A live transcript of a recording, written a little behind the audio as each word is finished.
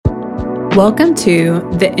Welcome to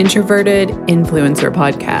the Introverted Influencer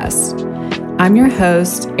Podcast. I'm your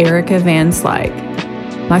host, Erica Van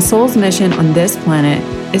Slyke. My soul's mission on this planet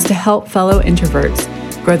is to help fellow introverts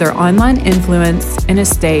grow their online influence in a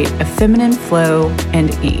state of feminine flow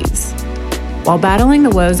and ease. While battling the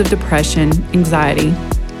woes of depression, anxiety,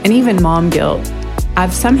 and even mom guilt,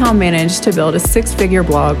 I've somehow managed to build a six-figure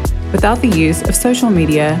blog without the use of social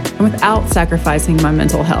media and without sacrificing my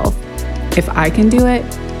mental health. If I can do it,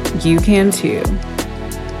 you can too.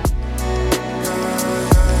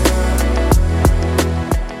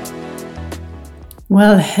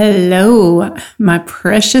 Well, hello, my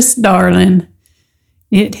precious darling.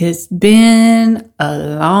 It has been a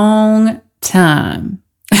long time.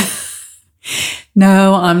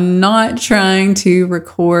 No, I'm not trying to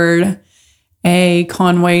record a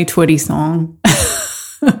Conway Twitty song.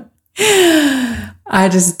 I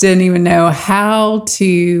just didn't even know how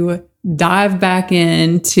to dive back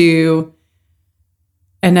into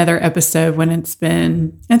another episode when it's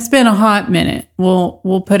been a hot minute.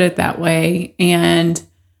 We'll put it that way. And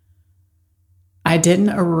I didn't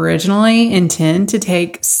originally intend to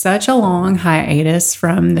take such a long hiatus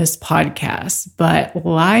from this podcast, but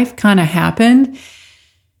life kind of happened,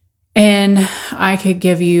 and I could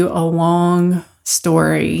give you a long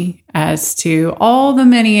story as to all the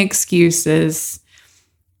many excuses,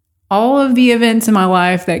 all of the events in my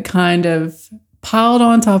life that kind of piled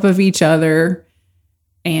on top of each other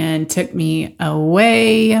and took me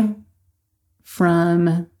away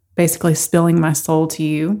from basically spilling my soul to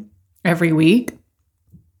you every week.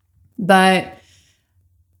 But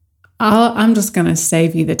I'm just going to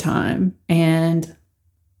save you the time and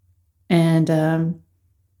kind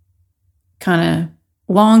of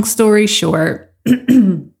long story short,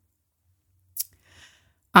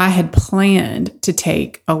 I had planned to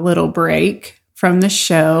take a little break from the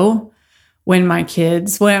show when my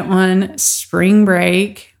kids went on spring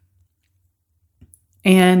break.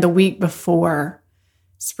 And the week before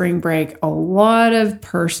spring break, a lot of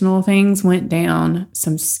personal things went down.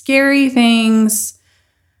 Some scary things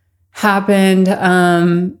happened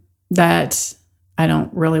that I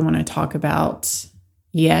don't really want to talk about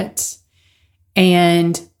yet.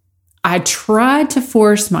 And I tried to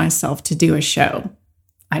force myself to do a show.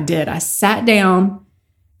 I did. I sat down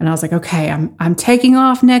and I was like, okay, I'm taking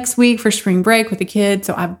off next week for spring break with the kids.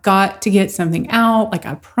 So I've got to get something out. Like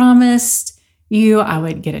I promised you, I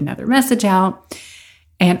would get another message out.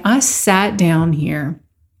 And I sat down here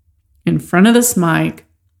in front of this mic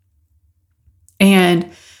and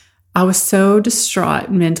I was so distraught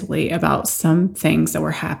mentally about some things that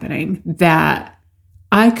were happening that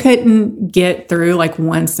I couldn't get through like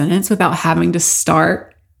one sentence without having to start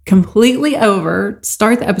completely over,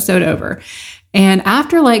 start the episode over. And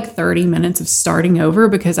after like 30 minutes of starting over,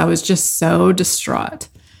 because I was just so distraught,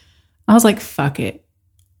 I was like, fuck it.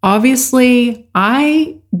 Obviously,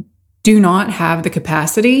 I do not have the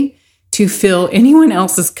capacity to fill anyone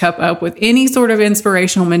else's cup up with any sort of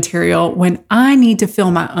inspirational material when I need to fill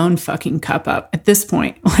my own fucking cup up at this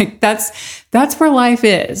point. Like that's where life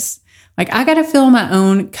is. Like I got to fill my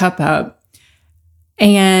own cup up.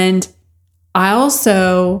 And I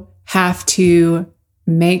also have to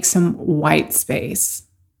make some white space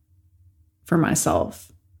for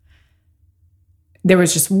myself. There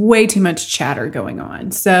was just way too much chatter going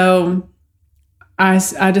on. So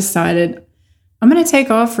I decided I'm going to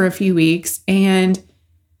take off for a few weeks and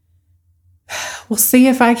we'll see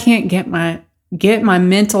if I can't get my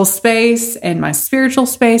mental space and my spiritual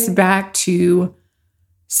space back to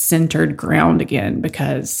centered ground again,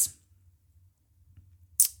 because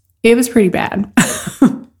it was pretty bad.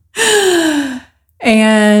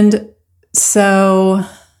 And so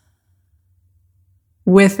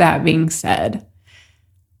with that being said,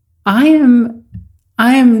 I am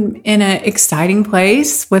in an exciting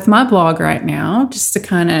place with my blog right now. Just to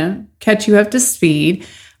kind of catch you up to speed,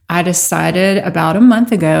 I decided about a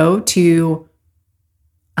month ago to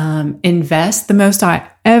invest the most I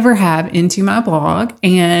ever have into my blog,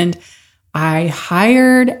 and I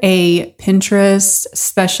hired a Pinterest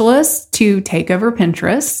specialist to take over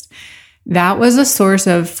Pinterest. That was a source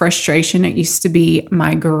of frustration. It used to be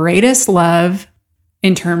my greatest love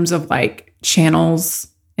in terms of like channels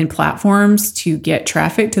and platforms to get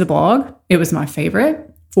traffic to the blog. It was my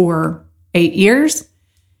favorite for 8 years.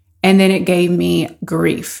 And then it gave me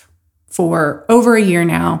grief for over a year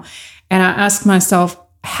now. And I asked myself,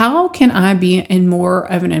 how can I be in more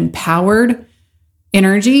of an empowered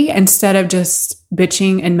energy instead of just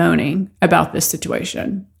bitching and moaning about this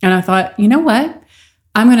situation? And I thought, you know what?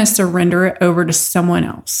 I'm going to surrender it over to someone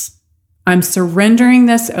else. I'm surrendering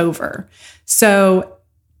this over. So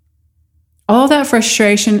all that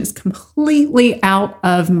frustration is completely out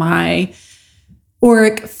of my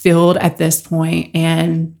auric field at this point.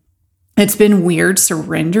 And it's been weird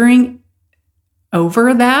surrendering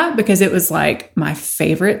over that because it was like my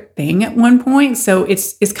favorite thing at one point. So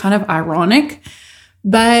it's kind of ironic,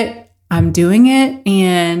 but I'm doing it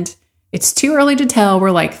and it's too early to tell.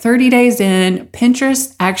 We're like 30 days in.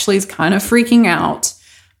 Pinterest actually is kind of freaking out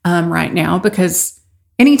right now because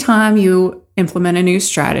anytime you implement a new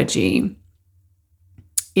strategy,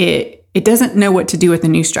 it doesn't know what to do with the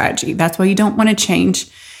new strategy. That's why you don't want to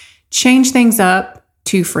change things up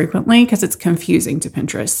too frequently because it's confusing to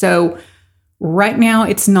Pinterest. So right now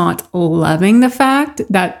it's not loving the fact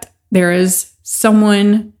that there is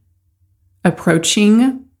someone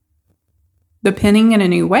approaching the pinning in a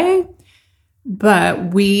new way.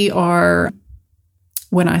 But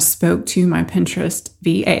when I spoke to my Pinterest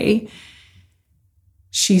VA,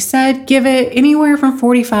 she said, give it anywhere from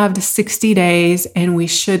 45 to 60 days and we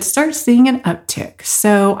should start seeing an uptick.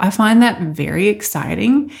 So I find that very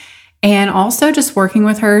exciting. And also just working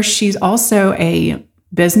with her, she's also a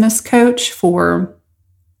business coach for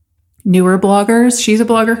newer bloggers. She's a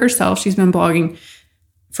blogger herself. She's been blogging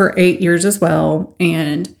for 8 years as well.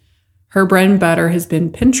 And her bread and butter has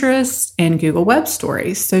been Pinterest and Google Web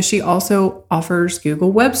Stories. So she also offers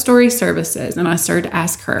Google Web Story services. And I started to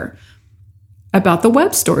ask her about the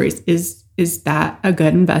web stories. Is that a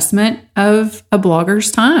good investment of a blogger's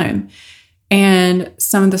time? And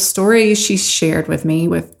some of the stories she shared with me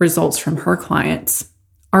with results from her clients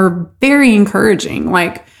are very encouraging.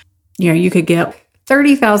 Like, you could get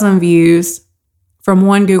 30,000 views from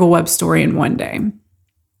one Google Web Story in one day.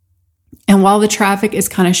 And while the traffic is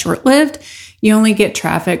kind of short-lived, you only get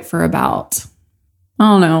traffic for about,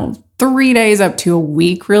 3 days up to a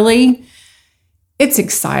week, really. It's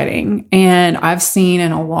exciting. And I've seen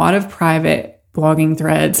in a lot of private blogging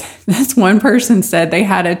threads, this one person said they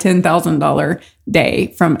had a $10,000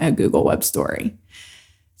 day from a Google Web Story.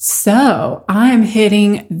 So I'm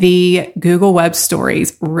hitting the Google Web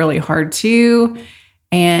Stories really hard too.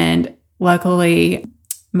 And luckily,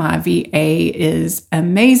 my VA is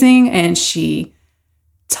amazing. And she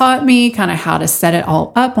taught me kind of how to set it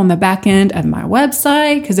all up on the back end of my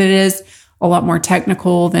website because it is a lot more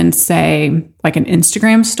technical than, say, like an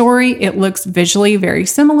Instagram story. It looks visually very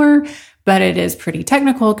similar, but it is pretty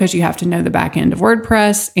technical because you have to know the back end of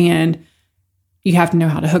WordPress and you have to know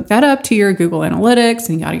how to hook that up to your Google Analytics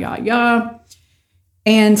and yada, yada, yada.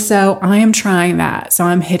 And so I am trying that. So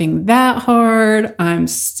I'm hitting that hard. I'm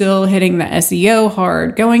still hitting the SEO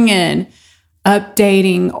hard, going in,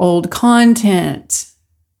 updating old content,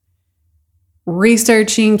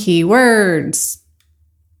 researching keywords,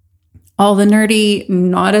 all the nerdy,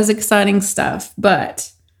 not as exciting stuff,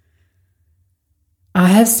 but I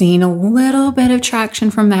have seen a little bit of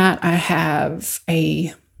traction from that. I have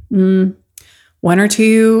a one or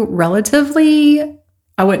two relatively,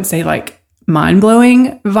 I wouldn't say like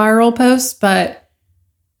mind-blowing viral posts, but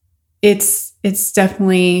it's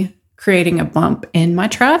definitely creating a bump in my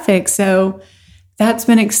traffic. So that's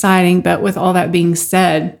been exciting. But with all that being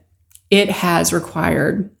said, it has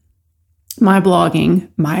required my blogging,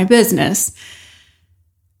 my business,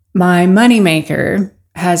 my moneymaker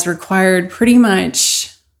has required pretty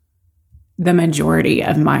much the majority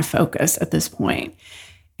of my focus at this point.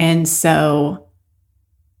 And so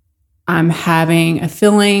I'm having a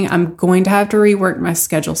feeling I'm going to have to rework my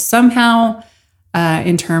schedule somehow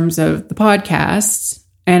in terms of the podcast.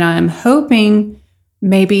 And I'm hoping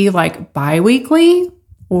maybe like bi-weekly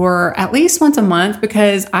or at least once a month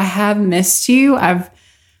because I have missed you. I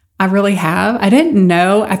really have. I didn't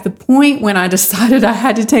know at the point when I decided I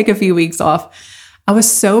had to take a few weeks off. I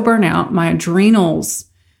was so burnt out. My adrenals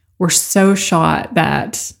were so shot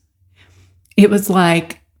that it was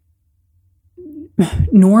like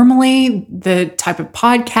normally the type of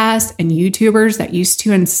podcasts and YouTubers that used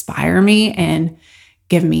to inspire me and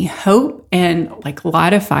give me hope and like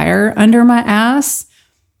light a fire under my ass.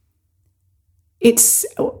 It's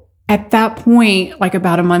at that point, like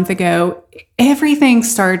about a month ago, everything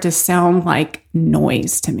started to sound like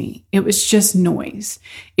noise to me. It was just noise.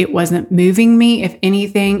 It wasn't moving me. If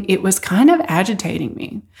anything, it was kind of agitating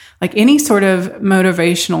me. Like any sort of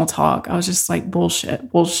motivational talk, I was just like, bullshit.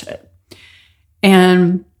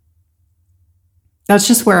 And that's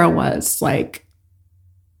just where I was. Like,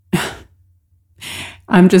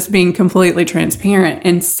 I'm just being completely transparent.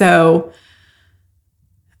 And so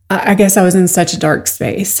I guess I was in such a dark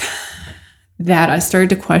space that I started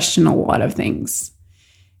to question a lot of things.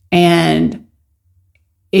 And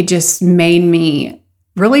it just made me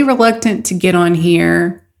really reluctant to get on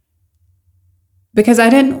here because I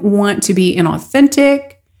didn't want to be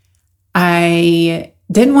inauthentic. I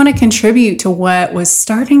didn't want to contribute to what was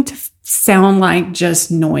starting to sound like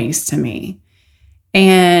just noise to me.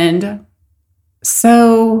 And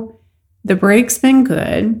so the break's been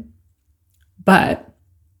good, but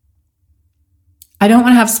I don't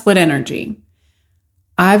want to have split energy.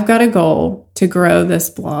 I've got a goal to grow this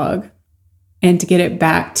blog and to get it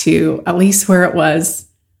back to at least where it was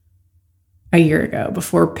a year ago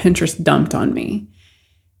before Pinterest dumped on me.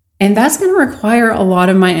 And that's going to require a lot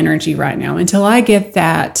of my energy right now until I get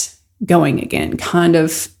that going again, kind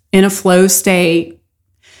of in a flow state.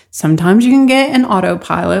 Sometimes you can get an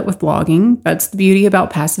autopilot with blogging. That's the beauty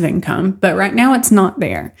about passive income. But right now it's not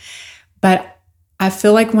there. But I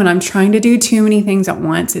feel like when I'm trying to do too many things at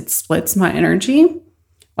once, it splits my energy.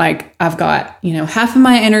 Like I've got, half of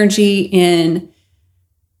my energy in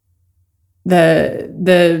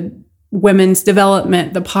the women's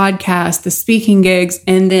development, the podcast, the speaking gigs,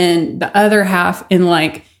 and then the other half in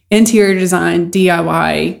like interior design,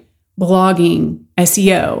 DIY, blogging,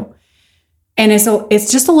 SEO. And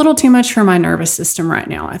it's just a little too much for my nervous system right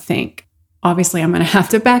now, I think. Obviously, I'm going to have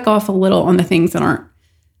to back off a little on the things that aren't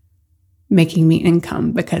making me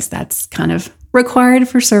income because that's kind of required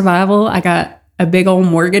for survival. I got a big old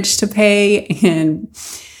mortgage to pay and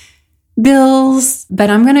bills, but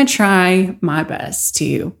I'm going to try my best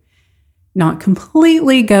to not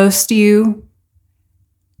completely ghost you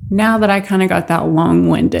now that I kind of got that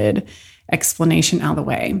long-winded explanation out of the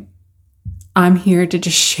way. I'm here to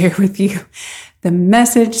just share with you the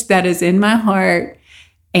message that is in my heart,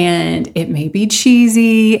 and it may be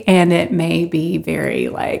cheesy and it may be very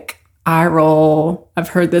like eye roll. I've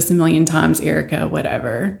heard this a million times, Erica,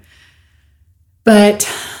 whatever. But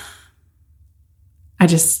I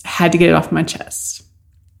just had to get it off my chest.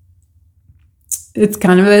 It's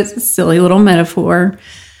kind of a silly little metaphor,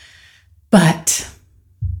 but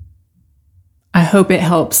I hope it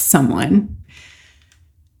helps someone.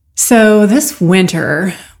 So this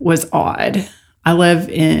winter was odd. I live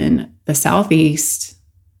in the Southeast,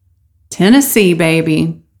 Tennessee,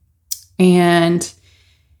 baby. And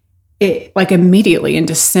it like immediately in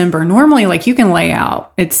December, normally like you can lay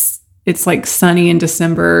out, it's like sunny in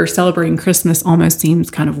December, celebrating Christmas almost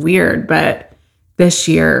seems kind of weird, but this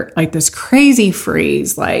year, like this crazy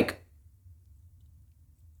freeze, like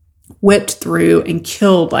whipped through and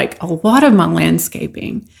killed like a lot of my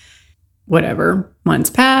landscaping. Whatever, months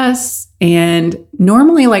pass. And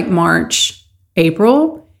normally like March,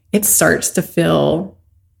 April, it starts to feel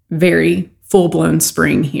very full-blown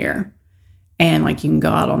spring here. And like you can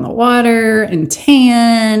go out on the water and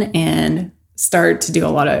tan and start to do a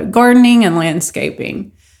lot of gardening and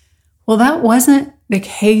landscaping. Well, that wasn't the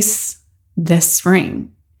case this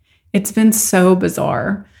spring. It's been so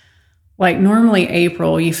bizarre. Like normally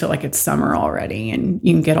April, you feel like it's summer already and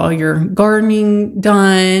you can get all your gardening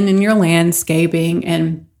done and your landscaping.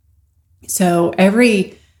 And so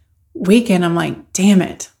every weekend I'm like, damn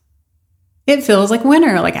it. It feels like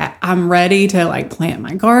winter. Like I'm ready to like plant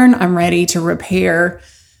my garden. I'm ready to repair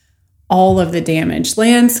all of the damaged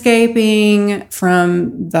landscaping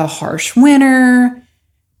from the harsh winter.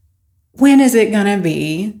 When is it going to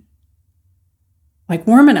be like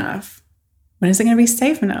warm enough? When is it going to be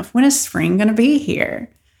safe enough? When is spring going to be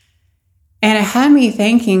here? And it had me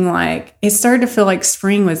thinking like, it started to feel like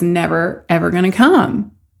spring was never, ever going to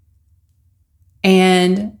come.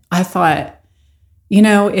 And I thought,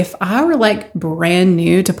 if I were like brand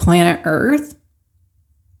new to planet Earth,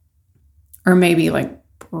 or maybe like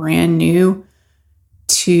brand new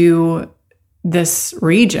to this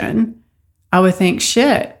region, I would think,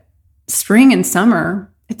 shit, spring and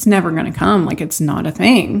summer, it's never going to come. Like it's not a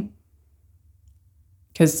thing.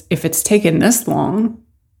 Because if it's taken this long,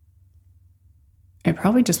 it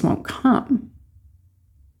probably just won't come.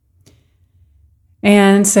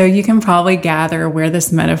 And so you can probably gather where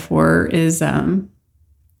this metaphor is,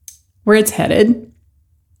 where it's headed.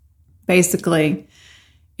 Basically,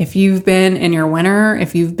 if you've been in your winter,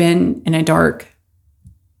 if you've been in a dark,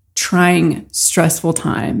 trying, stressful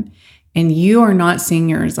time, and you are not seeing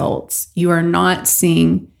your results, you are not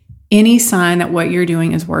seeing any sign that what you're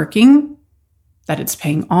doing is working, that it's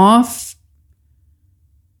paying off,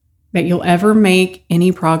 that you'll ever make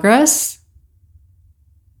any progress,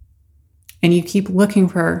 and you keep looking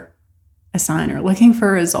for a sign or looking for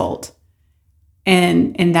a result,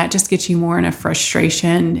 and that just gets you more in a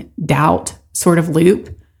frustration, doubt sort of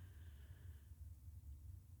loop,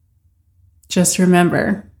 just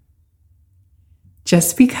remember,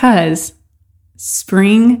 just because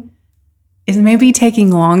spring is maybe taking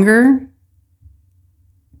longer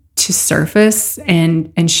to surface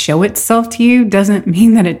and show itself to you doesn't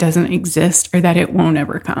mean that it doesn't exist or that it won't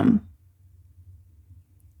ever come.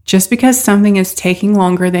 Just because something is taking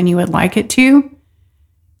longer than you would like it to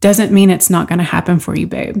doesn't mean it's not going to happen for you,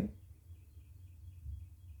 babe.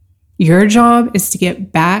 Your job is to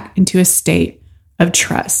get back into a state of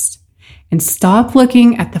trust and stop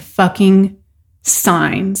looking at the fucking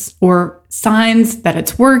signs or signs that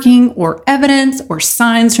it's working or evidence or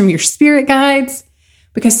signs from your spirit guides,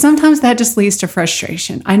 because sometimes that just leads to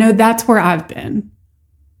frustration. I know that's where I've been.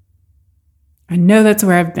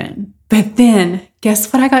 But then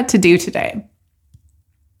guess what I got to do today?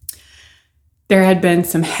 There had been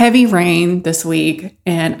some heavy rain this week,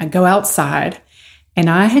 and I go outside, and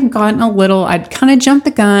I had gotten I'd kind of jumped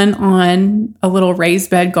the gun on a little raised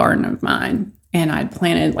bed garden of mine. And I'd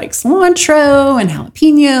planted like cilantro and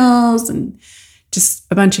jalapenos and just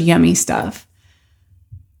a bunch of yummy stuff.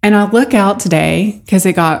 And I look out today because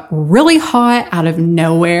it got really hot out of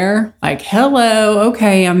nowhere. Like, hello,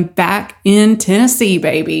 okay, I'm back in Tennessee,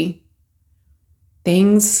 baby.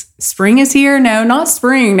 Spring is here. No, not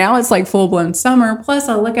spring. Now it's like full-blown summer. Plus,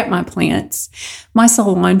 I look at my plants. My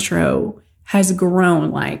cilantro has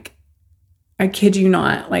grown like, I kid you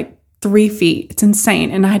not, like 3 feet. It's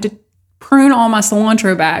insane. And I had to prune all my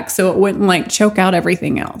cilantro back so it wouldn't like choke out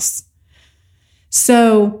everything else.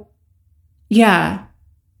 So, yeah,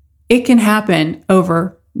 it can happen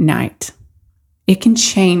overnight. It can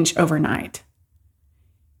change overnight.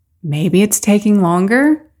 Maybe it's taking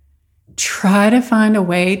longer. Try to find a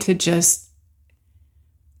way to just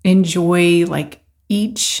enjoy like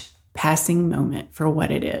each passing moment for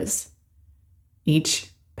what it is.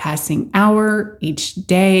 Each passing hour, each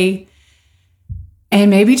day. And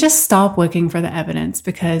maybe just stop looking for the evidence,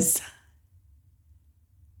 because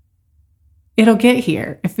it'll get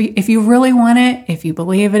here. If you really want it, if you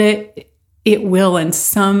believe in it will in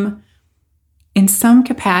some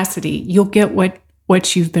capacity. You'll get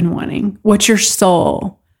what you've been wanting, what your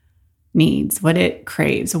soul needs, what it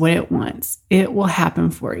craves, what it wants. It will happen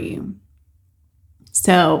for you.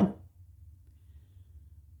 So,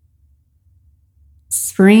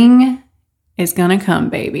 spring is going to come,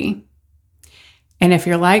 baby. And if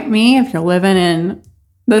you're like me, if you're living in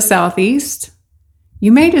the Southeast,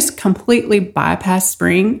 you may just completely bypass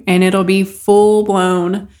spring and it'll be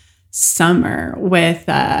full-blown summer with,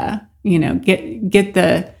 get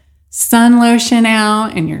the sun lotion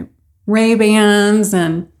out and your Ray-Bans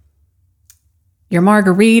and your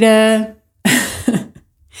margarita.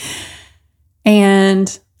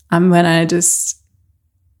 And I'm going to just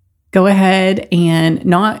go ahead and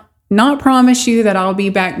not promise you that I'll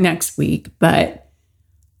be back next week, but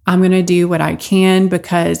I'm going to do what I can,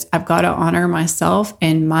 because I've got to honor myself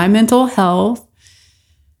and my mental health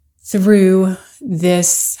through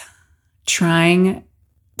this trying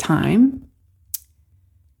time.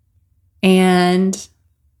 And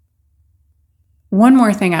one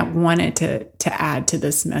more thing I wanted to add to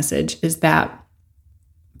this message is that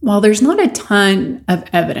while there's not a ton of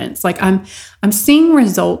evidence, like I'm seeing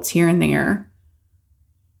results here and there,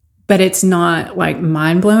 but it's not like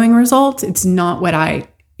mind-blowing results. It's not what I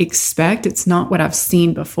expect. It's not what I've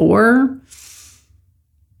seen before.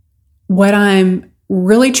 What I'm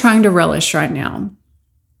really trying to relish right now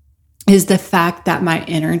is the fact that my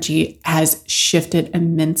energy has shifted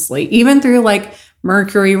immensely, even through like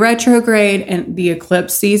Mercury retrograde and the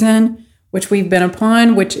eclipse season, which we've been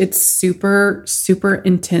upon, which it's super, super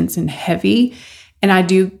intense and heavy. And I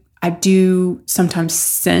do sometimes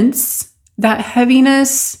sense that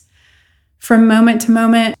heaviness from moment to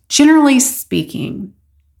moment. Generally speaking,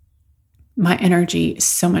 my energy is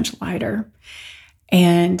so much lighter.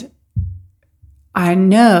 And I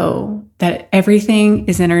know that everything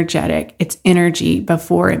is energetic. It's energy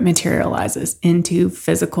before it materializes into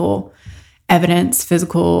physical evidence,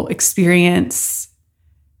 physical experience,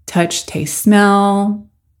 touch, taste, smell.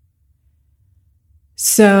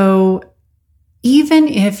 So even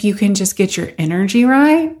if you can just get your energy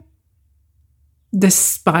right,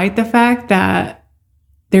 despite the fact that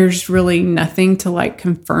there's really nothing to like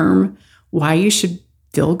confirm why you should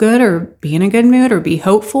feel good or be in a good mood or be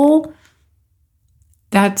hopeful,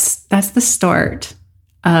 that's the start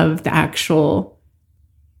of the actual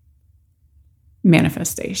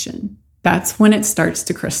manifestation. That's when it starts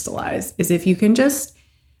to crystallize, is if you can just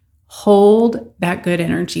hold that good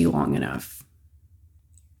energy long enough.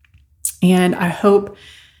 And I hope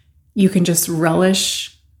you can just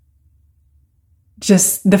relish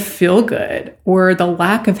just the feel good or the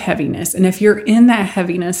lack of heaviness. And if you're in that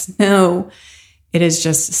heaviness, know it is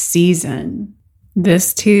just a season.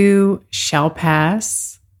 This too shall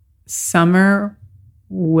pass. Summer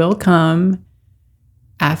will come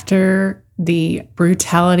after the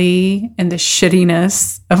brutality and the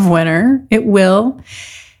shittiness of winter. It will.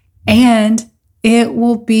 And it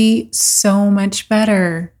will be so much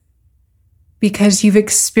better because you've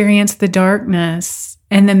experienced the darkness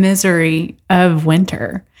and the misery of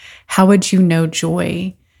winter. How would you know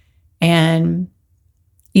joy and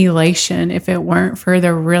elation if it weren't for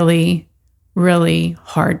the really, really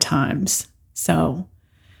hard times? So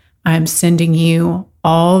I'm sending you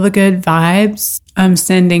all the good vibes. I'm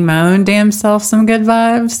sending my own damn self some good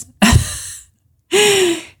vibes.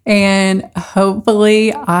 And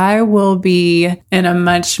hopefully I will be in a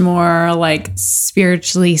much more like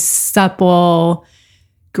spiritually supple,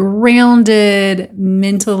 grounded,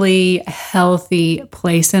 mentally healthy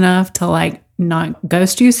place enough to like not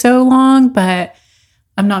ghost you so long, but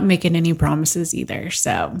I'm not making any promises either.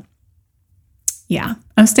 So yeah,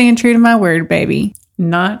 I'm staying true to my word, baby.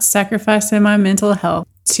 Not sacrificing my mental health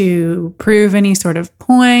to prove any sort of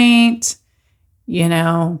point,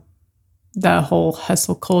 the whole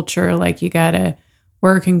hustle culture, like you got to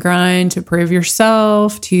work and grind to prove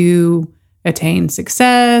yourself, to attain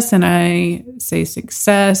success. And I say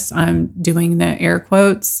success, I'm doing the air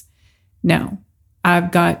quotes. No,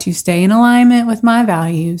 I've got to stay in alignment with my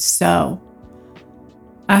values. So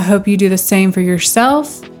I hope you do the same for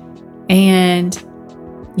yourself, and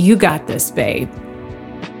you got this, babe.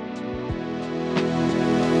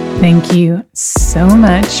 Thank you so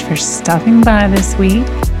much for stopping by this week.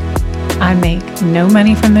 I make no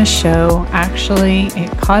money from this show. Actually,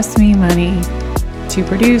 it costs me money to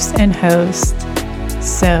produce and host.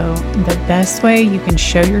 So the best way you can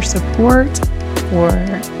show your support for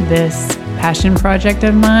this passion project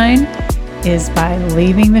of mine is by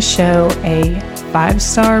leaving the show a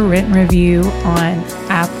 5-star written review on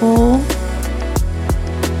Apple.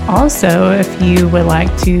 Also, if you would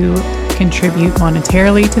like to contribute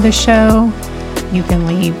monetarily to the show, you can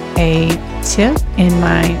leave a tip in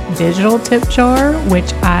my digital tip jar,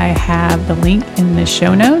 which I have the link in the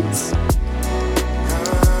show notes.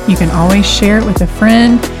 You can always share it with a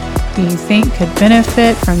friend who you think could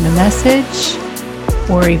benefit from the message,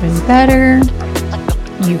 or even better,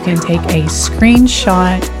 you can take a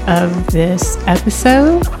screenshot of this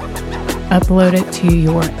episode, upload it to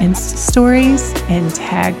your Insta stories, and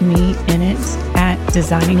tag me in it at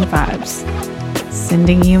Designing Vibes.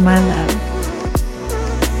 Sending you my love.